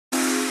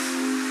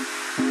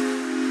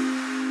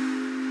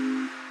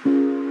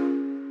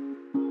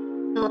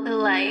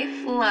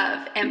life,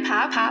 love, and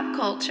pop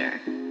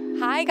culture.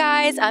 Hi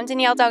guys, I'm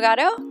Danielle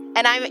Delgado.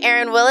 And I'm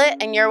Erin Willett,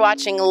 and you're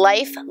watching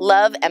Life,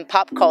 Love, and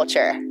Pop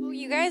Culture.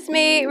 You guys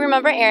may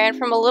remember Erin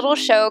from a little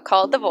show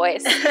called The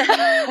Voice.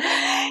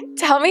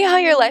 Tell me how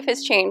your life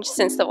has changed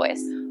since The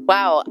Voice.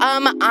 Wow.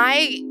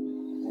 I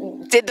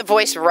did The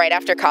Voice right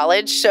after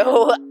college,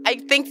 so I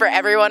think for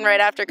everyone right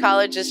after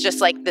college is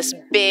just like this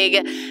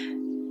big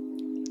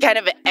kind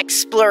of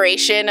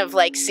exploration of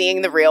like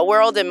seeing the real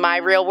world, and my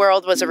real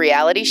world was a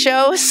reality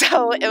show,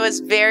 so it was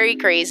very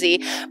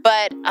crazy.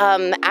 But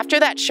after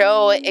that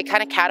show, it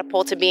kind of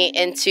catapulted me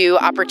into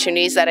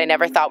opportunities that I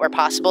never thought were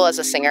possible as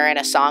a singer and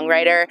a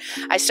songwriter.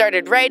 I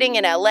started writing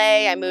in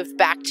LA, I moved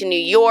back to New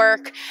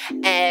York,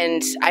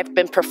 and I've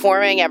been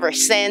performing ever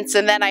since.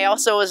 And then I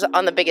also was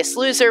on The Biggest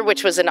Loser,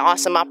 which was an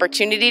awesome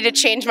opportunity to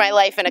change my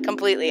life in a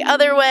completely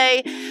other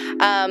way.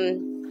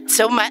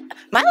 So my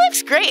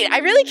life's great. I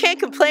really can't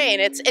complain.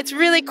 It's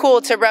really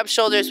cool to rub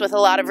shoulders with a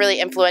lot of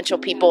really influential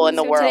people in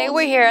the world. Today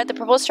we're here at the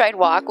Purple Stride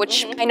Walk,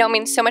 which I know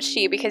means so much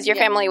to you because your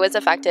family was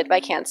affected by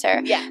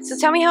cancer. Yes. So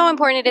tell me how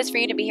important it is for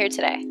you to be here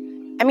today.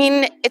 I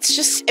mean, it's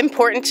just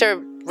important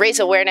to raise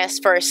awareness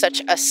for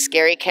such a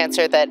scary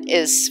cancer that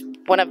is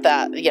one of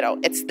the,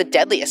 it's the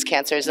deadliest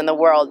cancers in the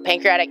world.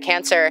 Pancreatic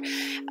cancer,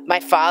 my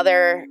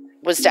father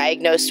was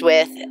diagnosed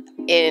with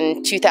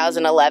in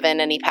 2011,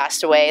 and he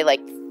passed away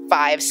like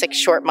 5-6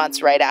 short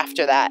months right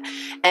after that.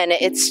 And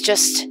it's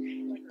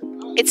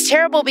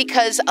terrible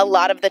because a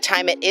lot of the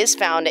time it is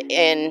found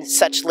in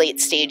such late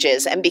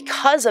stages. And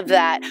because of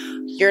that,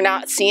 you're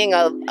not seeing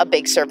a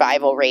big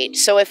survival rate.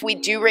 So if we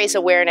do raise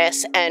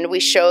awareness and we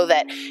show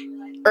that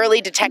early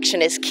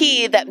detection is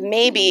key, that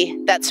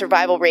maybe that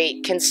survival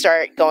rate can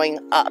start going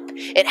up.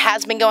 It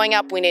has been going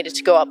up. We need it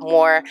to go up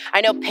more.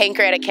 I know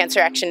Pancreatic Cancer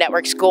Action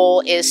Network's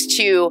goal is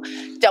to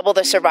double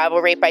the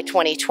survival rate by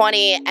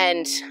 2020,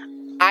 and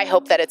I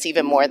hope that it's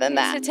even more than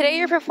that. So today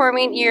you're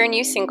performing your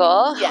new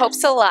single, Yes.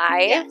 Hope's a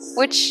Lie, Yes.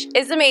 which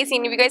is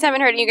amazing. If you guys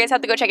haven't heard it, you guys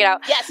have to go check it out.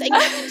 Yes, and you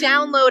have to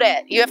download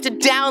it. You have to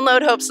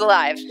download Hope's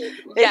Alive.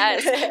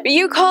 Yes. But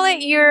you call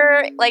it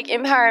your like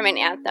empowerment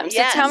anthem. So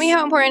Yes. tell me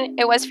how important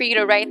it was for you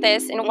to write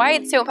this and why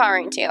it's so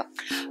empowering to you.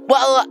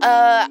 Well,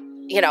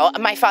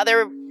 my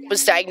father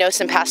was diagnosed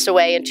and passed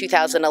away in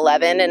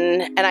 2011,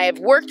 and I have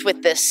worked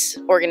with this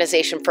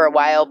organization for a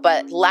while,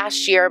 but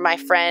last year my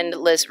friend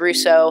Liz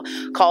Russo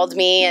called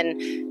me,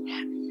 and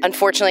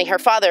unfortunately her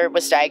father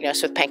was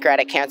diagnosed with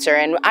pancreatic cancer,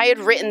 and I had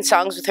written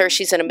songs with her.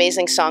 She's an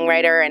amazing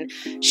songwriter, and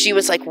she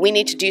was like, we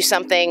need to do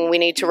something, we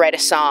need to write a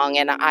song,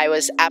 and I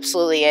was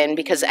absolutely in,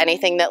 because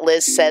anything that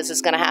Liz says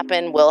is going to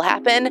happen will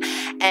happen.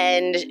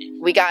 And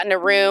we got in a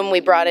room, we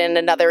brought in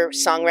another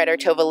songwriter,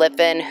 Tova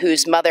Lippin,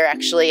 whose mother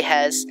actually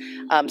has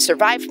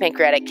survived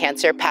pancreatic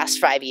cancer past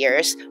 5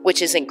 years,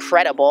 which is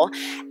incredible.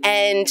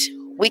 And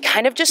we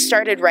kind of just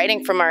started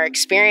writing from our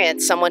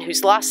experience, someone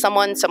who's lost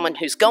someone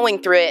who's going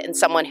through it, and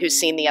someone who's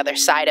seen the other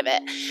side of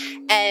it.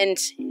 And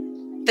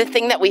the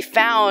thing that we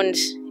found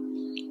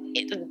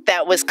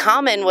that was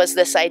common was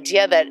this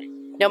idea that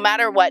no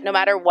matter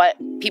what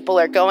people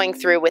are going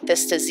through with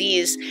this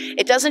disease,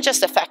 it doesn't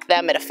just affect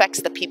them, it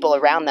affects the people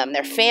around them,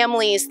 their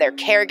families, their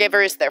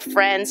caregivers, their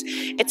friends.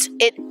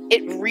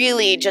 It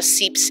really just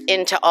seeps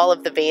into all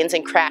of the veins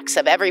and cracks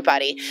of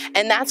everybody.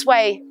 And that's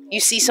why you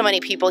see so many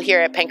people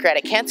here at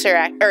Pancreatic Cancer,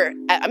 at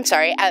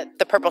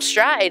the Purple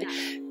Stride,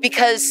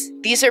 because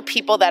these are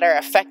people that are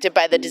affected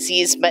by the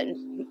disease, but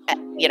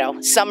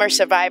some are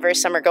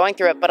survivors, some are going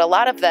through it, but a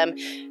lot of them,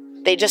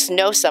 they just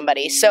know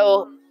somebody.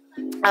 So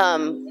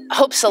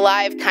Hope's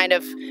Alive kind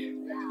of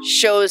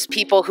shows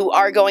people who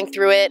are going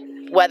through it,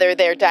 whether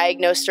they're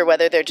diagnosed or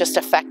whether they're just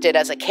affected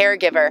as a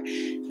caregiver,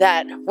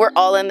 that we're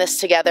all in this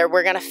together.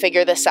 We're going to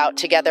figure this out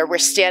together. We're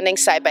standing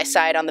side by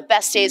side on the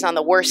best days, on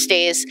the worst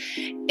days.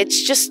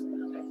 It's just,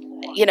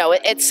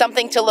 it's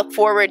something to look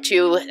forward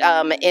to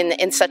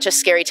in such a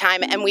scary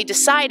time. And we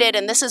decided,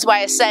 and this is why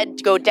I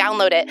said go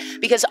download it,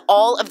 because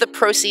all of the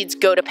proceeds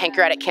go to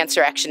Pancreatic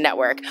Cancer Action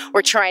Network.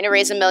 We're trying to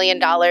raise $1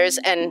 million,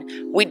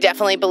 and we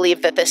definitely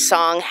believe that this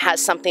song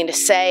has something to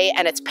say,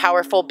 and it's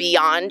powerful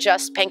beyond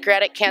just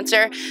pancreatic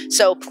cancer.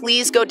 So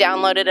please go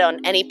download it on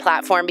any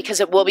platform, because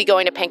it will be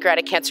going to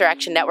Pancreatic Cancer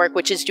Action Network,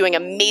 which is doing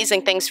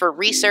amazing things for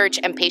research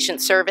and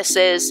patient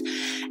services.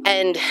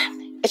 And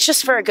it's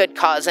just for a good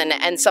cause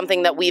and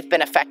something that we've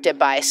been affected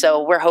by.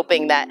 So we're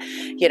hoping that,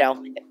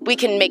 we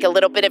can make a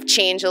little bit of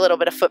change, a little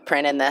bit of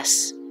footprint in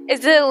this.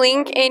 Is the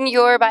link in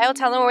your bio?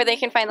 Tell them where they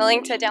can find the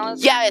link to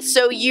download. Yeah,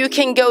 so you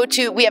can go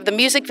to, we have the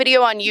music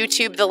video on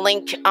YouTube. The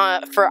link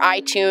for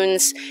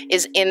iTunes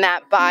is in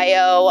that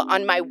bio.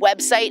 On my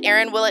website,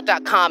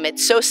 erinwillett.com.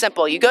 It's so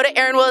simple. You go to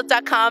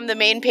erinwillett.com, the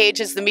main page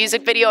is the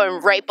music video,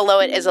 and right below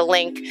it is a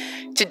link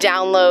to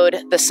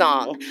download the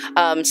song.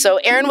 So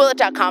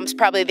erinwillett.com is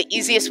probably the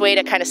easiest way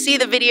to kind of see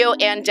the video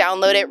and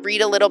download it,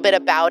 read a little bit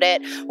about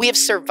it. We have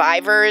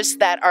survivors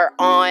that are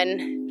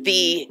on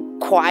the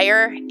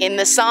choir in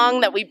the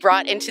song that we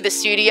brought into the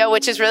studio,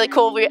 which is really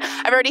cool.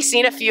 I've already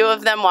seen a few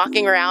of them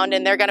walking around,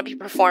 and they're going to be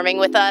performing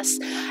with us.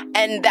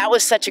 And that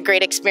was such a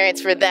great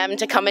experience for them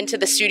to come into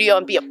the studio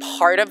and be a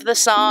part of the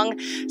song.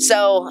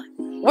 So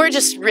we're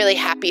just really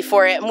happy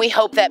for it, and we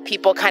hope that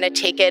people kind of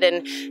take it,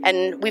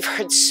 and we've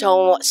heard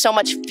so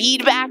much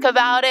feedback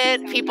about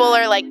it. People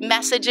are like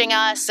messaging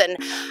us, and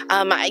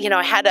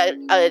I had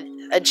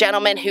a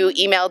gentleman who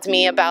emailed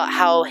me about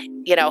how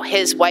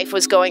his wife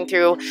was going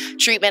through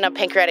treatment of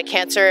pancreatic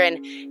cancer, and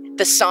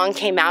the song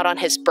came out on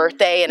his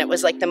birthday, and it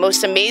was like the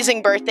most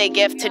amazing birthday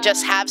gift to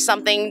just have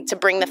something to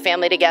bring the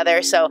family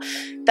together. So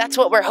that's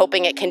what we're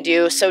hoping it can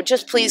do. So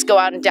just please go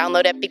out and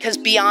download it, because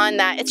beyond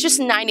that, it's just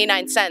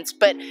 99 cents.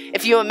 But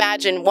if you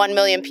imagine 1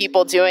 million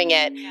people doing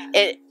it,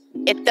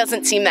 it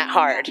doesn't seem that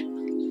hard.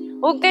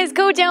 Well, guys,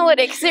 go download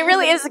it, because it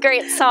really is a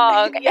great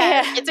song.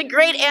 Yeah, it's a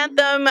great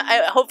anthem.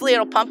 Hopefully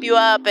it'll pump you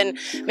up and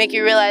make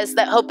you realize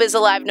that hope is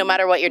alive no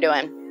matter what you're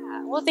doing.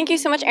 Well, thank you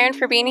so much, Erin,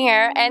 for being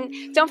here. And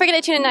don't forget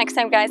to tune in next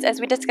time, guys, as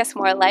we discuss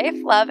more life,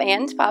 love,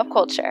 and pop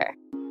culture.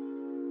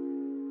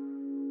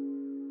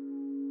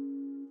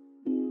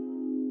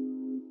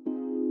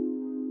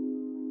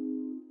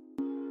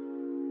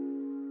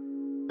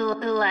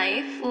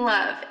 Life,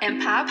 love,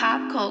 and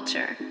pop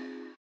culture.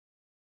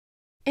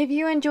 If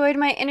you enjoyed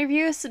my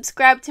interview,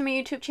 subscribe to my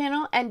YouTube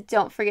channel, and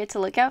don't forget to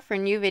look out for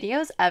new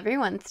videos every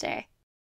Wednesday.